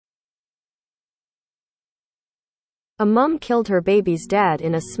A mum killed her baby's dad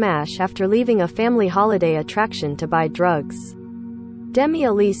in a smash after leaving a family holiday attraction to buy drugs. Demi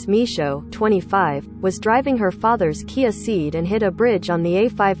Elise Michaud, 25, was driving her father's Kia Ceed and hit a bridge on the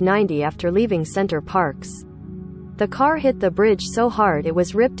A590 after leaving Center Parcs. The car hit the bridge so hard it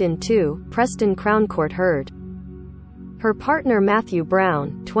was ripped in two, Preston Crown Court heard. Her partner Matthew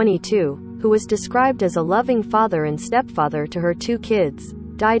Brown, 22, who was described as a loving father and stepfather to her two kids,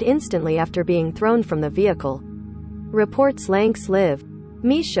 died instantly after being thrown from the vehicle. Reports Lancs Live.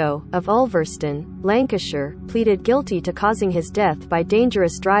 Michaud, of Ulverston, Lancashire, pleaded guilty to causing his death by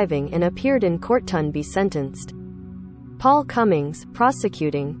dangerous driving and appeared in court to be sentenced. Paul Cummings,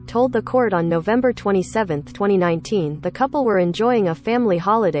 prosecuting, told the court on November 27, 2019 the couple were enjoying a family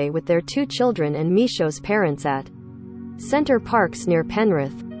holiday with their two children and Michaud's parents at Center Parcs near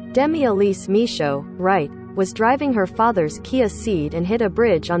Penrith. Demi Elise Michaud, right, was driving her father's Kia Ceed and hit a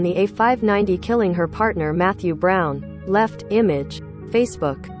bridge on the A590 killing her partner Matthew Brown, left, image,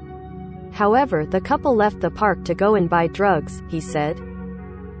 Facebook. However, the couple left the park to go and buy drugs, he said.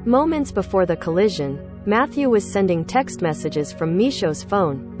 Moments before the collision, Matthew was sending text messages from Michaud's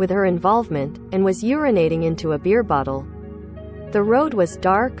phone, with her involvement, and was urinating into a beer bottle. The road was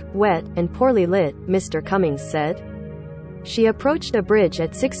dark, wet, and poorly lit, Mr. Cummings said. She approached a bridge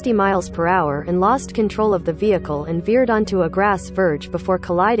at 60 miles per hour and lost control of the vehicle and veered onto a grass verge before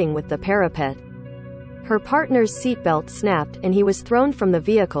colliding with the parapet. Her partner's seatbelt snapped and he was thrown from the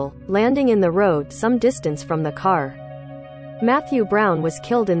vehicle, landing in the road some distance from the car. Matthew Brown was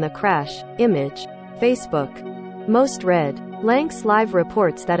killed in the crash, image, Facebook. Most read. Lancs Live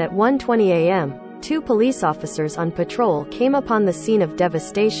reports that at 1:20 a.m., two police officers on patrol came upon the scene of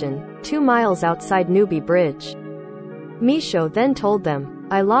devastation, 2 miles outside Newby Bridge. Michaud then told them,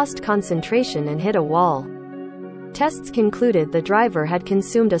 "I lost concentration and hit a wall." Tests concluded the driver had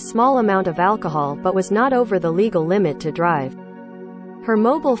consumed a small amount of alcohol but was not over the legal limit to drive. Her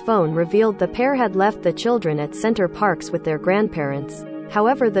mobile phone revealed the pair had left the children at Center Parcs with their grandparents.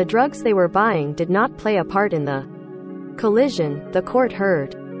 However, the drugs they were buying did not play a part in the collision, the court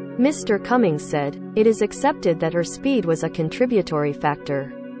heard. Mr. Cummings said, "It is accepted that her speed was a contributory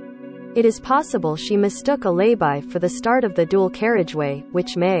factor. It is possible she mistook a lay-by for the start of the dual carriageway,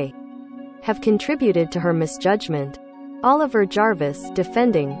 which may have contributed to her misjudgment." Oliver Jarvis,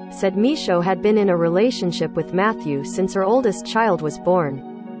 defending, said Michaud had been in a relationship with Matthew since her oldest child was born.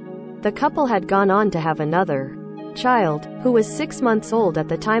 The couple had gone on to have another child, who was 6 months old at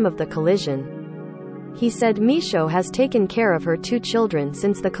the time of the collision. He said Michaud has taken care of her two children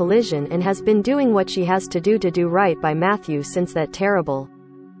since the collision and has been doing what she has to do right by Matthew since that terrible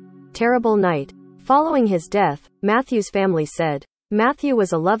night. Following his death, Matthew's family said, "Matthew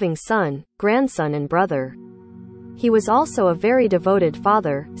was a loving son, grandson and brother. He was also a very devoted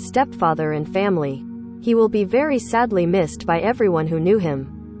father, stepfather and family. He will be very sadly missed by everyone who knew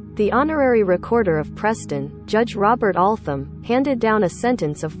him." The honorary recorder of Preston, Judge Robert Altham, handed down a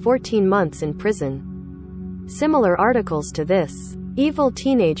sentence of 14 months in prison. Similar articles to this. Evil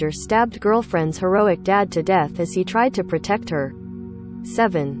teenager stabbed girlfriend's heroic dad to death as he tried to protect her.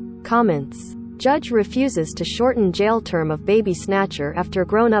 7. Comments. Judge refuses to shorten jail term of baby snatcher after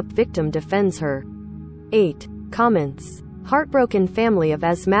grown-up victim defends her. 8. Comments. Heartbroken family of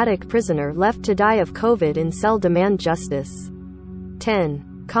asthmatic prisoner left to die of COVID in cell demand justice. 10.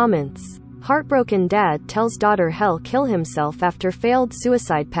 Comments. Heartbroken dad tells daughter hell kill himself after failed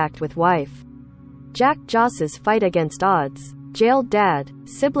suicide pact with wife. Jack Joss's fight against odds. Jailed dad,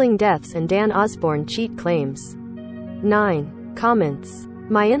 sibling deaths and Dan Osborne cheat claims. 9. Comments.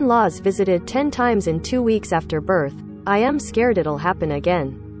 My in-laws visited 10 times in 2 weeks after birth. I am scared it'll happen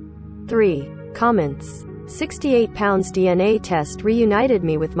again. 3. Comments. 68 pounds DNA test reunited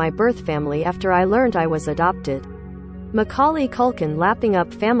me with my birth family after I learned I was adopted. Macaulay Culkin lapping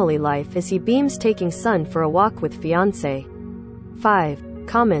up family life as he beams taking son for a walk with fiancé. 5.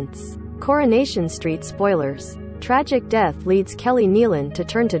 Comments. Coronation Street spoilers. Tragic death leads Kelly Nealon to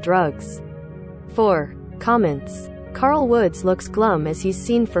turn to drugs. 4. Comments. Carl Woods looks glum as he's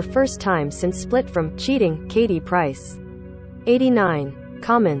seen for first time since split from cheating Katie Price. 89.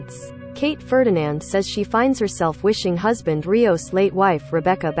 Comments. Kate Ferdinand says she finds herself wishing husband Rios' late wife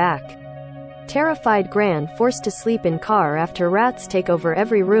Rebecca back. Terrified Gran forced to sleep in car after rats take over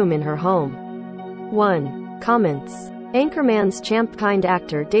every room in her home. 1. Comments. Anchorman's champ-kind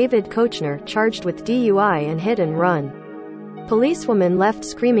actor David Koechner charged with DUI and hit and run. Policewoman left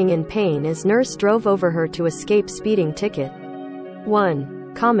screaming in pain as nurse drove over her to escape speeding ticket.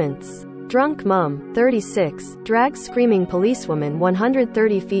 1. Comments. Drunk mom, 36, drags screaming policewoman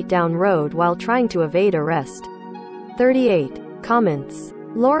 130 feet down road while trying to evade arrest. 38. Comments.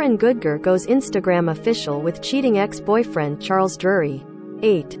 Lauren Goodger goes Instagram official with cheating ex-boyfriend Charles Drury.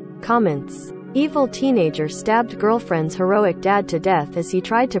 8. Comments. Evil teenager stabbed girlfriend's heroic dad to death as he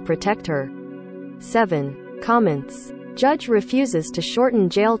tried to protect her. 7. Comments. Judge refuses to shorten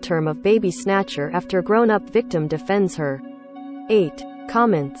jail term of baby snatcher after grown-up victim defends her. 8.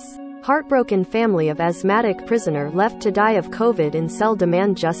 Comments. Heartbroken family of asthmatic prisoner left to die of COVID in cell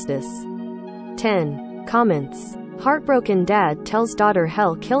demand justice. 10. Comments. Heartbroken dad tells daughter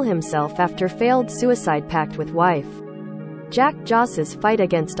hell kill himself after failed suicide pact with wife. Jack Joss's fight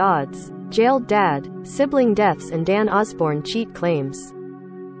against odds. Jailed dad, sibling deaths and Dan Osborne cheat claims.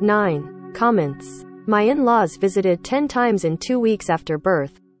 9. Comments. My in-laws visited 10 times in 2 weeks after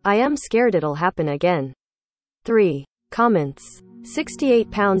birth. I am scared it'll happen again. 3. Comments.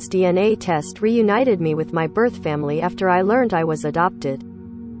 68 pounds DNA test reunited me with my birth family after I learned I was adopted.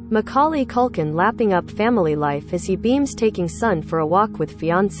 Macaulay Culkin lapping up family life as he beams taking son for a walk with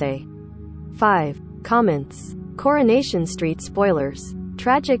fiancé. 5. Comments. Coronation Street spoilers.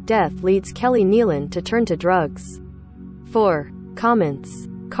 Tragic death leads Kelly Nealon to turn to drugs. 4. Comments.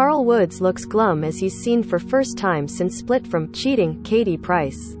 Carl Woods looks glum as he's seen for first time since split from cheating Katie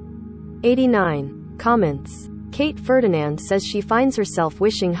Price. 89. Comments. Kate Ferdinand says she finds herself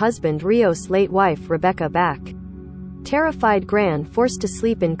wishing husband Rios' late wife Rebecca back. Terrified Gran forced to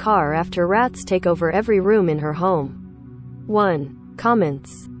sleep in car after rats take over every room in her home. 1.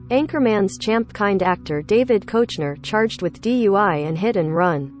 Comments. Anchorman's champ kind actor David Koechner charged with DUI and hit and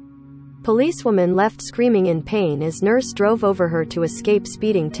run. Policewoman left screaming in pain as nurse drove over her to escape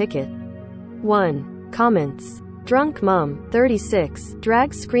speeding ticket. 1. Comments. Drunk mom, 36,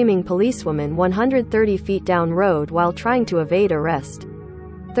 drags screaming policewoman 130 feet down road while trying to evade arrest.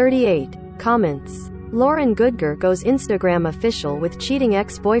 38. Comments. Lauren Goodger goes Instagram official with cheating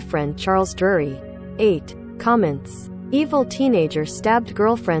ex-boyfriend Charles Drury. 8. Comments. Evil teenager stabbed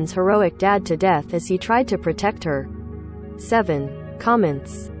girlfriend's heroic dad to death as he tried to protect her. 7.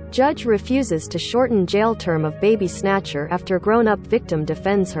 Comments. Judge refuses to shorten jail term of baby snatcher after grown-up victim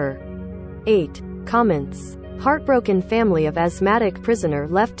defends her. 8. Comments. Heartbroken family of asthmatic prisoner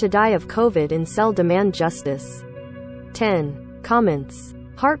left to die of COVID in cell demand justice. 10. Comments.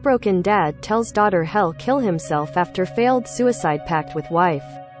 Heartbroken dad tells daughter hell kill himself after failed suicide pact with wife.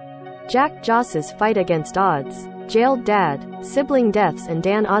 Jack Joss's fight against odds. Jailed dad, sibling deaths and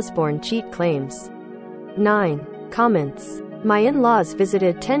Dan Osborne cheat claims. 9. Comments. My in-laws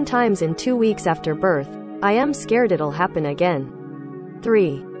visited 10 times in 2 weeks after birth. I am scared it'll happen again.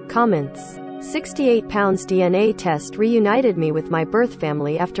 3. Comments. 68 pounds DNA test reunited me with my birth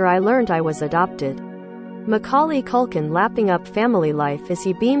family after I learned I was adopted. Macaulay Culkin lapping up family life as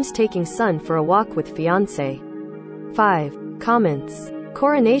he beams taking son for a walk with fiancé. 5. Comments.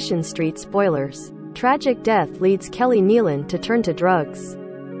 Coronation Street spoilers. Tragic death leads Kelly Nealon to turn to drugs.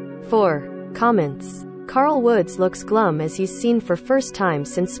 4. Comments. Carl Woods looks glum as he's seen for first time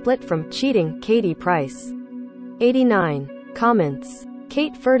since split from cheating Katie Price. 89. Comments.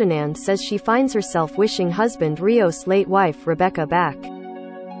 Kate Ferdinand says she finds herself wishing husband Rios' late wife Rebecca back.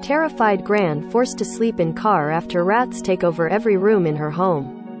 Terrified Gran forced to sleep in car after rats take over every room in her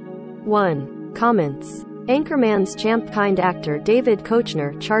home. 1. Comments. Anchorman's champ kind actor David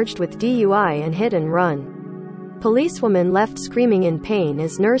Koechner charged with DUI and hit and run. Policewoman left screaming in pain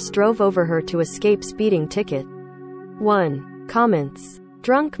as nurse drove over her to escape speeding ticket. 1. Comments.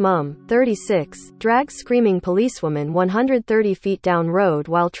 Drunk mom, 36, drags screaming policewoman 130 feet down road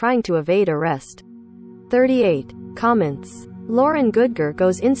while trying to evade arrest. 38. Comments. Lauren Goodger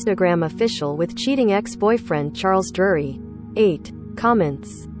goes Instagram official with cheating ex-boyfriend Charles Drury. 8.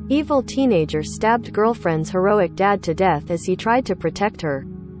 Comments. Evil teenager stabbed girlfriend's heroic dad to death as he tried to protect her.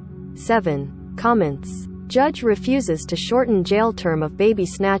 7. Comments. Judge refuses to shorten jail term of baby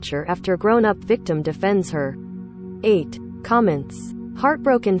snatcher after grown-up victim defends her. 8. Comments.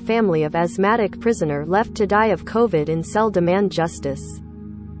 Heartbroken family of asthmatic prisoner left to die of COVID in cell demand justice.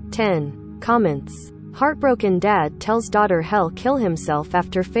 10. Comments. Heartbroken dad tells daughter hell kill himself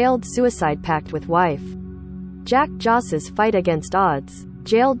after failed suicide pact with wife. Jack Joss's fight against odds.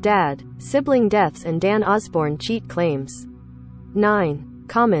 Jailed dad, sibling deaths and Dan Osborne cheat claims. 9.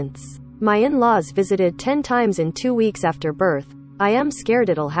 Comments. My in-laws visited 10 times in 2 weeks after birth. I am scared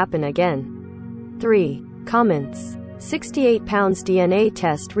it'll happen again. 3. Comments. 68 pounds DNA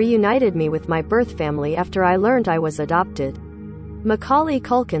test reunited me with my birth family after I learned I was adopted. Macaulay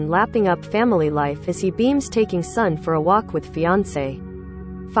Culkin lapping up family life as he beams taking son for a walk with fiancé.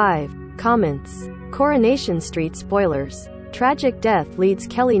 5. Comments. Coronation Street spoilers. Tragic death leads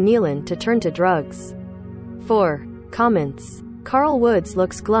Kelly Nealon to turn to drugs. 4. Comments. Carl Woods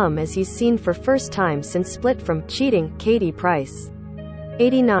looks glum as he's seen for first time since split from cheating Katie Price.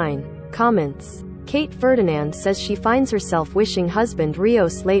 89. Comments. Kate Ferdinand says she finds herself wishing husband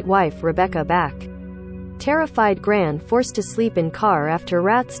Rios' late wife Rebecca back. Terrified Gran forced to sleep in car after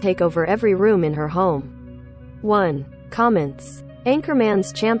rats take over every room in her home. 1. Comments.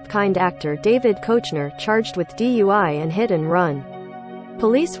 Anchorman's champ kind actor David Koechner charged with DUI and hit and run.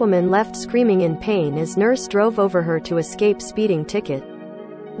 Policewoman left screaming in pain as nurse drove over her to escape speeding ticket.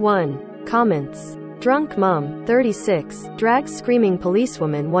 1. Comments. Drunk mom, 36, drags screaming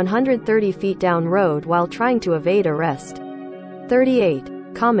policewoman 130 feet down road while trying to evade arrest.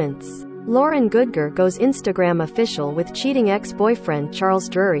 38. Comments. Lauren Goodger goes Instagram official with cheating ex-boyfriend Charles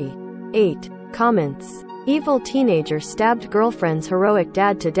Drury. 8. Comments. Evil teenager stabbed girlfriend's heroic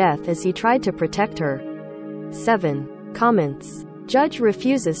dad to death as he tried to protect her. 7. Comments. Judge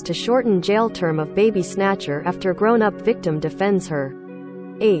refuses to shorten jail term of baby snatcher after grown-up victim defends her.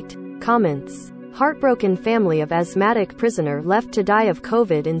 8. Comments. Heartbroken family of asthmatic prisoner left to die of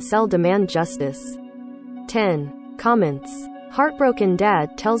COVID in cell demand justice. 10. Comments. Heartbroken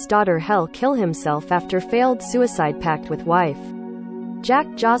dad tells daughter hell kill himself after failed suicide pact with wife.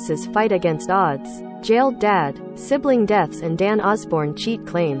 Jack Joss's fight against odds. Jailed dad, sibling deaths and Dan Osborne cheat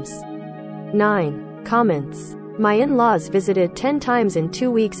claims. 9. Comments. My in-laws visited 10 times in 2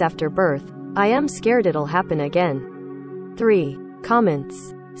 weeks after birth. I am scared it'll happen again. 3.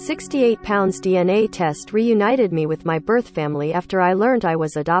 Comments. 68 pounds DNA test reunited me with my birth family after I learned I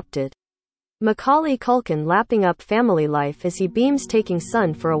was adopted. Macaulay Culkin lapping up family life as he beams taking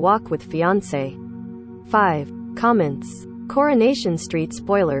son for a walk with fiancé. 5. Comments. Coronation Street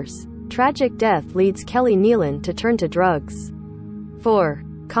spoilers. Tragic death leads Kelly Nealon to turn to drugs. 4.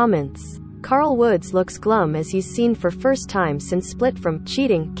 Comments. Carl Woods looks glum as he's seen for first time since split from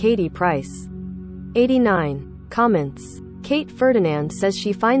cheating Katie Price. 89. Comments. Kate Ferdinand says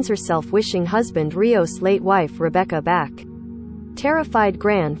she finds herself wishing husband Rios' late wife Rebecca back. Terrified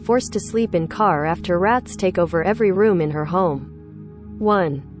Gran forced to sleep in car after rats take over every room in her home.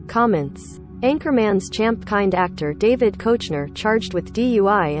 1. Comments. Anchorman's champ kind actor David Koechner charged with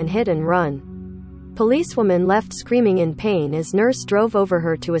DUI and hit and run. Policewoman left screaming in pain as nurse drove over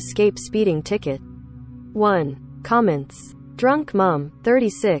her to escape speeding ticket. 1. Comments. Drunk mom,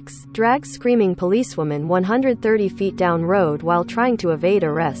 36, drags screaming policewoman 130 feet down road while trying to evade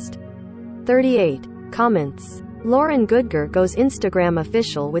arrest. 38. Comments. Lauren Goodger goes Instagram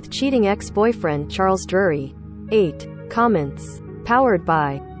official with cheating ex-boyfriend Charles Drury. 8. Comments. Powered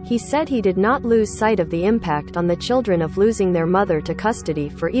by. He said he did not lose sight of the impact on the children of losing their mother to custody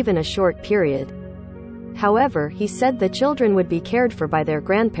for even a short period. However, he said the children would be cared for by their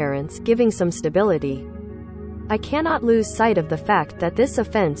grandparents, giving some stability. I cannot lose sight of the fact that this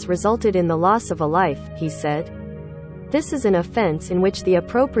offense resulted in the loss of a life, he said. This is an offense in which the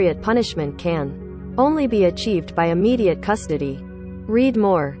appropriate punishment can only be achieved by immediate custody. Read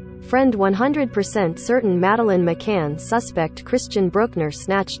more. Friend 100% certain Madeleine McCann suspect Christian Bruckner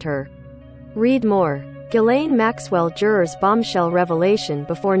snatched her. Read more. Ghislaine Maxwell jurors bombshell revelation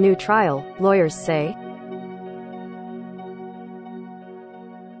before new trial, lawyers say.